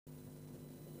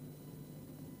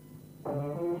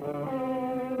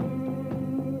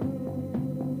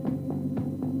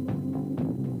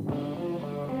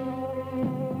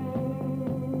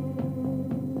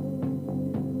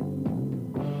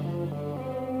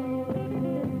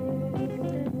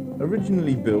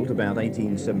Originally built about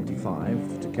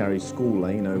 1875 to carry School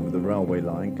Lane over the railway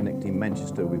line connecting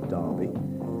Manchester with Derby,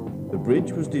 the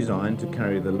bridge was designed to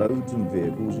carry the loads and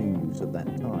vehicles in use at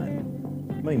that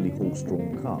time, mainly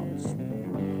horse-drawn carts.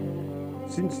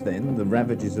 Since then, the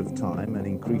ravages of time and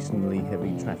increasingly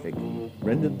heavy traffic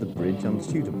rendered the bridge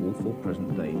unsuitable for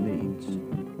present-day needs.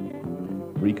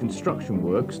 Reconstruction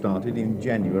work started in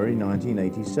January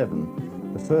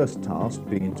 1987, the first task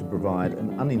being to provide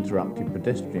an uninterrupted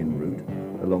pedestrian route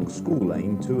along School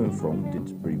Lane to and from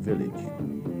Didsbury village.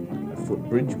 A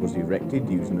footbridge was erected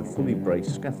using a fully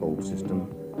braced scaffold system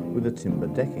with a timber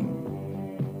decking.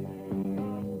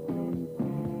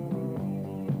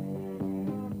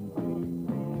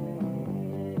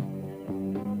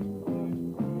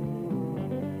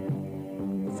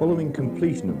 Following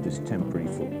completion of this temporary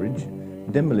footbridge,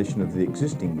 demolition of the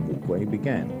existing walkway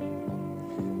began.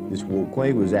 This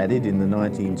walkway was added in the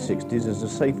 1960s as a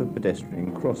safer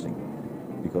pedestrian crossing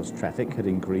because traffic had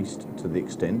increased to the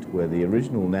extent where the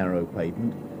original narrow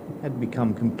pavement had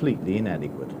become completely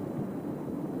inadequate.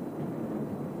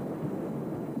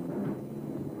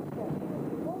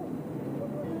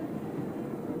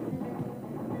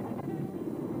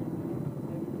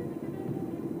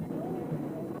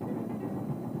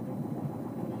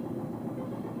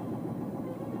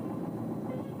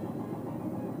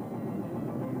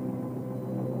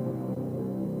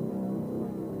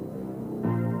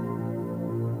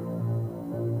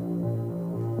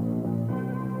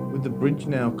 With the bridge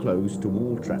now closed to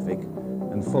all traffic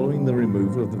and following the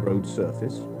removal of the road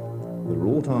surface, the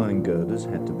wrought iron girders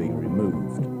had to be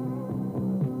removed.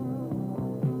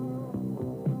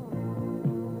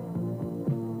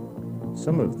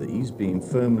 Some of these, being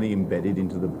firmly embedded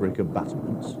into the brick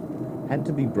abutments, had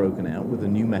to be broken out with a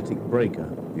pneumatic breaker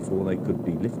before they could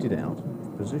be lifted out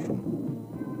of position.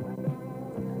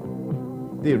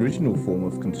 The original form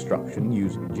of construction,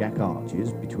 using jack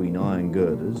arches between iron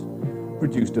girders,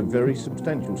 produced a very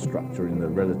substantial structure in the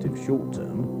relative short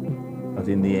term, but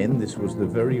in the end this was the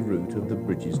very root of the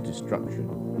bridge's destruction.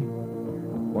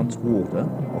 Once water,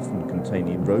 often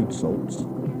containing road salts,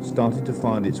 started to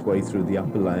find its way through the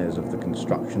upper layers of the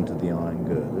construction to the iron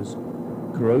girders,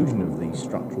 corrosion of these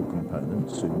structural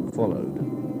components soon followed.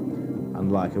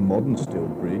 Unlike a modern steel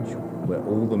bridge, where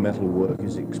all the metal work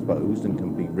is exposed and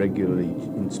can be regularly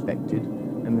inspected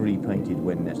and repainted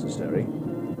when necessary,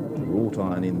 the wrought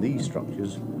iron in these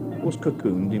structures was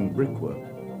cocooned in brickwork,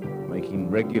 making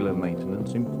regular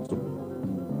maintenance impossible.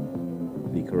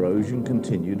 The corrosion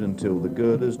continued until the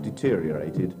girders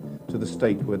deteriorated to the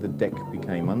state where the deck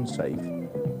became unsafe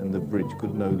and the bridge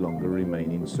could no longer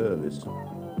remain in service.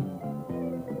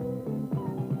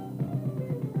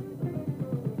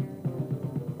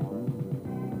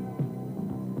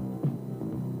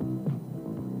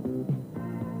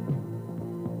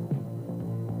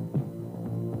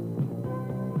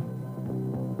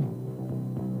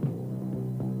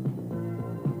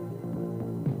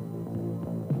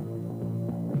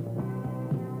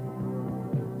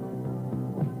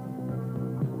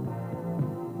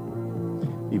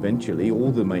 Eventually,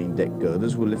 all the main deck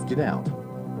girders were lifted out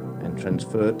and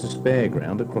transferred to spare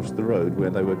ground across the road where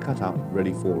they were cut up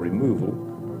ready for removal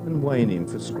and weighing in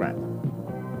for scrap.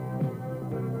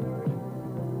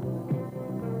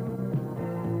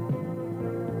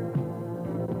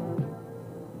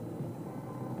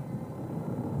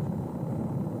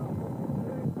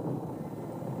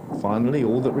 Finally,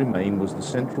 all that remained was the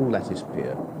central lattice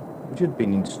pier, which had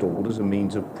been installed as a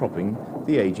means of propping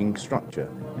the ageing structure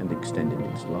and extending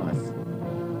its life.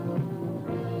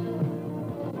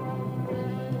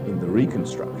 In the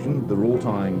reconstruction, the wrought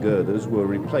iron girders were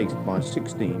replaced by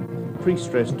 16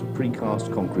 pre-stressed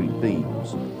precast concrete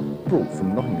beams brought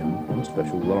from Nottingham on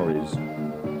special lorries.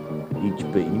 Each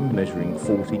beam, measuring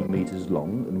 14 metres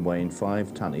long and weighing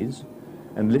 5 tonnes,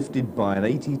 and lifted by an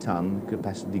 80-ton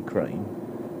capacity crane,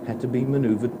 had to be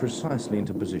manoeuvred precisely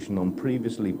into position on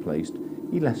previously placed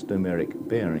elastomeric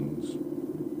bearings.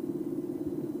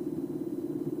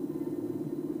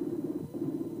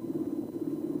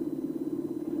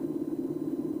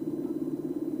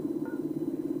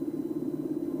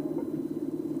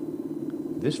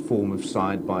 This form of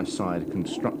side-by-side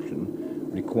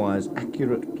construction requires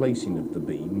accurate placing of the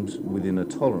beams within a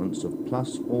tolerance of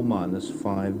plus or minus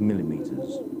 5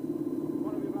 millimetres.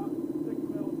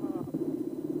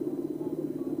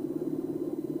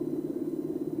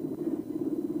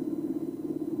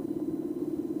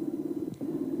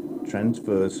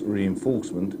 transverse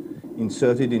reinforcement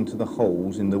inserted into the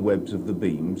holes in the webs of the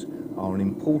beams are an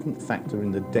important factor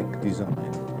in the deck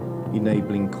design,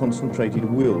 enabling concentrated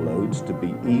wheel loads to be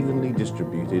evenly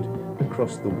distributed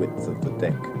across the width of the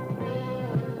deck.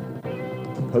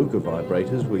 Poker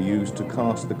vibrators were used to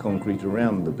cast the concrete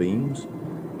around the beams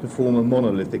to form a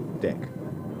monolithic deck.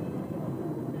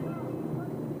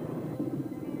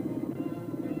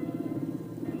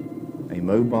 A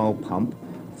mobile pump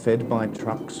fed by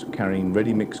trucks carrying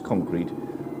ready-mix concrete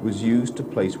was used to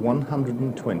place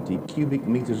 120 cubic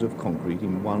meters of concrete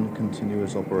in one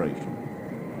continuous operation.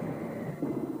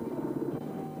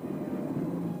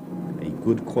 A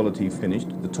good quality finish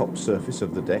to the top surface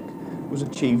of the deck was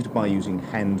achieved by using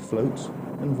hand floats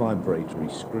and vibratory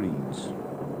screeds.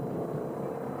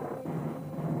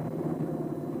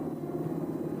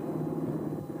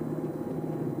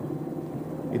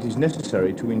 It is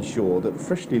necessary to ensure that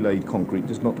freshly laid concrete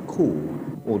does not cool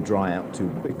or dry out too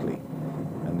quickly,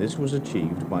 and this was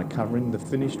achieved by covering the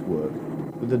finished work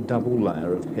with a double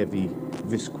layer of heavy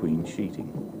visqueen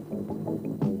sheeting.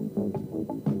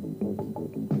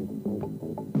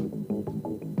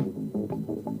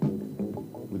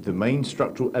 With the main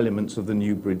structural elements of the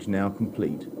new bridge now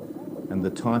complete, and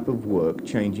the type of work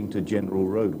changing to general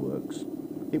roadworks,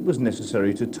 it was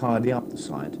necessary to tidy up the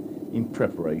site in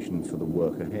preparation for the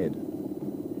work ahead.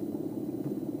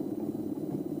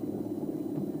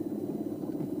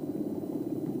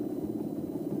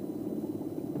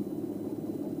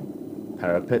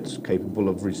 Parapets capable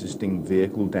of resisting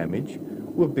vehicle damage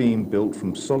were being built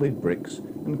from solid bricks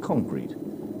and concrete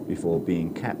before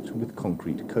being capped with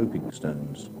concrete coping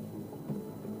stones.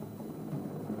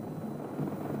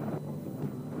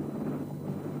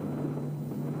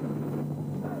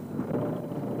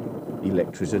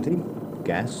 Electricity,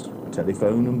 gas,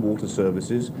 telephone and water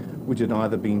services, which had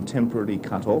either been temporarily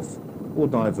cut off or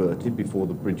diverted before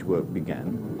the bridge work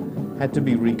began, had to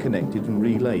be reconnected and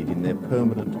relayed in their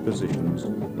permanent positions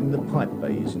in the pipe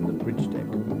bays in the bridge deck.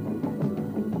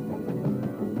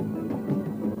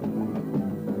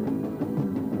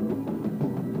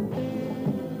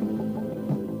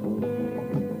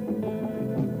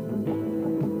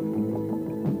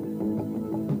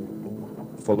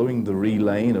 Following the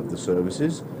relaying of the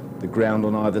services, the ground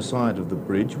on either side of the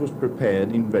bridge was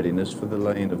prepared in readiness for the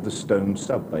laying of the stone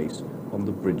subbase on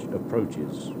the bridge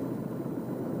approaches.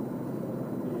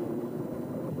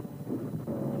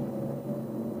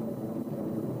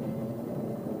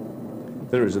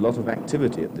 There is a lot of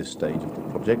activity at this stage of the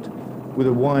project, with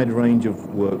a wide range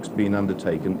of works being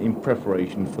undertaken in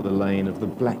preparation for the laying of the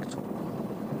blacktop,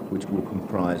 which will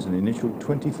comprise an initial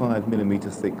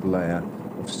 25mm thick layer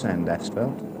of sand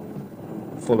asphalt,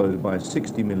 followed by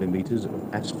 60mm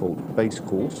of asphalt base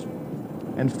course,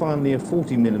 and finally a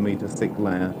 40mm thick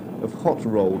layer of hot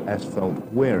rolled asphalt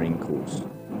wearing course,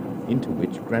 into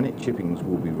which granite chippings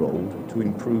will be rolled to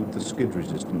improve the skid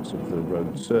resistance of the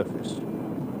road surface.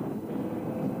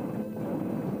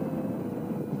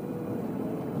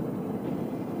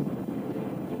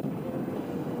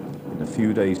 In a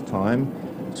few days' time,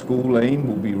 School Lane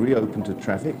will be reopened to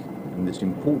traffic and this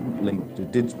important link to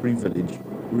Didsbury village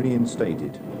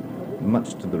reinstated,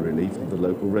 much to the relief of the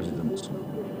local residents.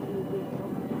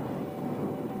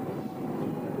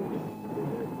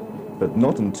 But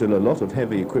not until a lot of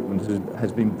heavy equipment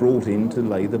has been brought in to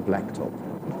lay the blacktop.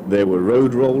 There were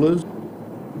road rollers,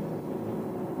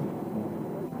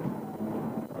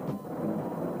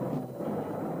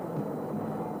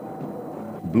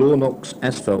 Blawnox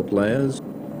asphalt layers,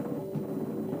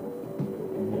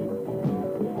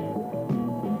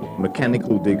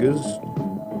 mechanical diggers,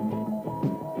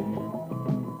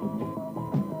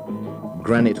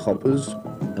 granite hoppers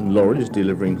and lorries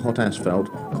delivering hot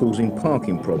asphalt, causing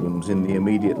parking problems in the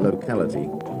immediate locality.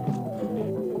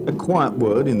 A quiet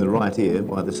word in the right ear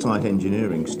by the site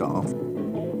engineering staff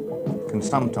can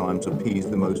sometimes appease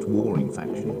the most warring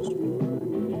factions.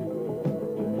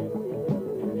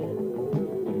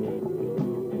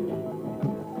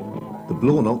 The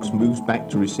Blawnox moves back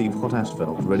to receive hot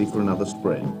asphalt ready for another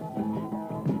spread.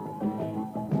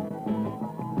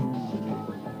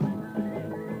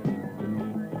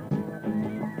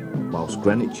 Whilst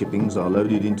granite chippings are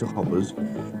loaded into hoppers,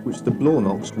 which the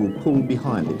Blawnox will pull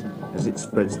behind it as it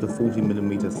spreads the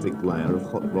 40mm thick layer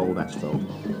of hot rolled asphalt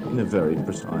in a very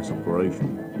precise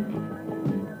operation.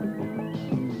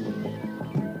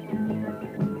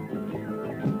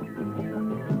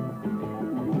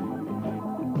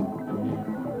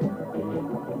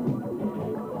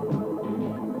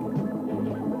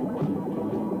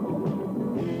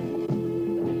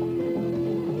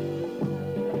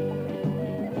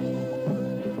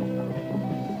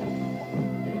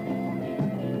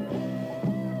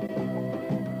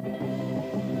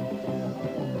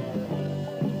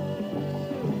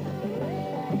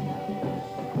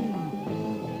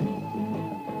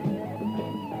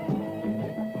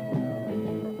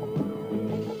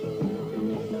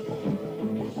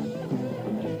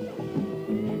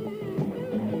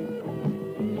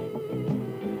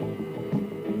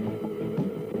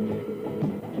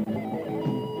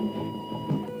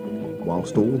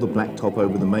 whilst all the blacktop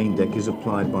over the main deck is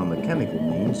applied by mechanical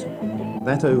means,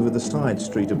 that over the side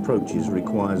street approaches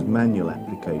requires manual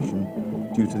application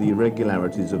due to the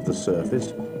irregularities of the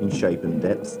surface in shape and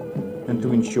depth, and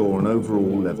to ensure an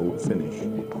overall level finish.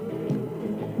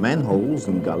 Manholes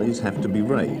and gullies have to be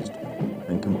raised,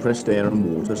 and compressed air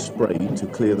and water sprayed to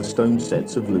clear the stone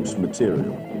sets of loose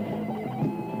material.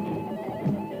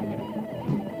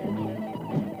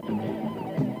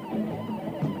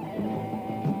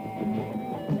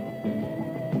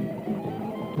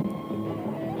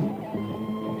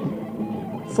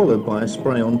 Followed by a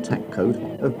spray-on tack coat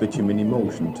of bitumen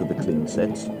emulsion to the clean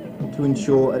sets to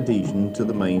ensure adhesion to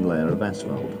the main layer of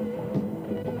asphalt.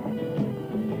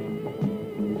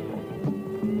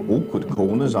 Awkward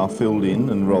corners are filled in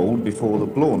and rolled before the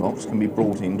blower knocks can be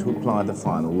brought in to apply the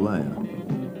final layer.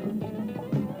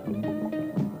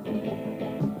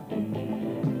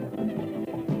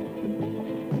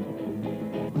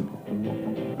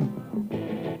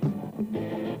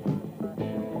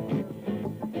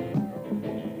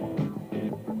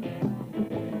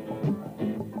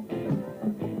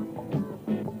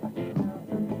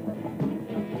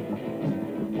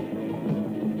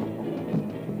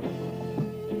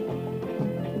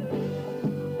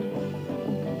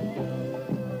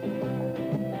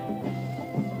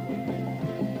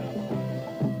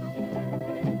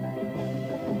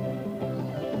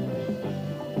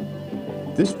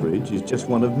 This bridge is just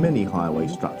one of many highway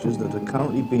structures that are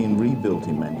currently being rebuilt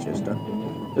in Manchester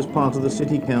as part of the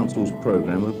City Council's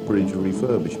programme of bridge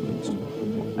refurbishments,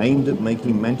 aimed at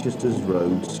making Manchester's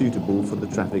roads suitable for the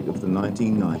traffic of the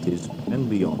 1990s and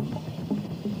beyond.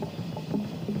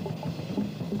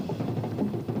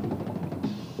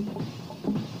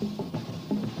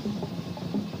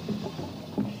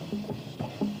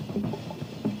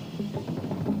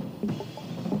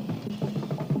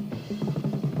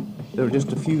 There are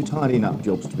just a few tidying up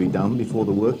jobs to be done before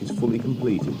the work is fully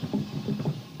completed.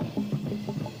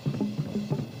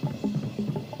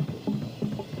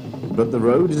 But the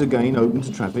road is again open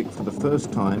to traffic for the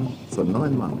first time for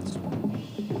 9 months.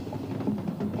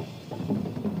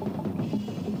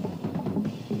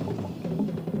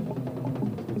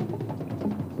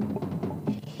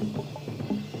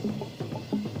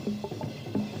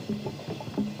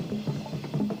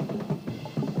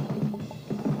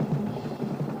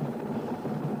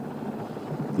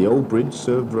 The old bridge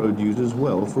served road users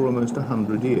well for almost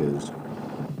 100 years.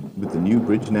 With the new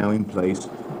bridge now in place,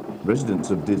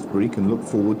 residents of Didsbury can look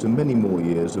forward to many more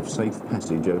years of safe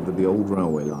passage over the old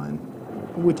railway line,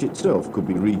 which itself could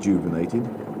be rejuvenated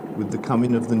with the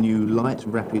coming of the new light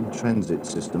rapid transit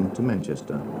system to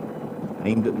Manchester,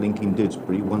 aimed at linking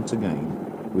Didsbury once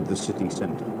again with the city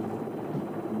centre.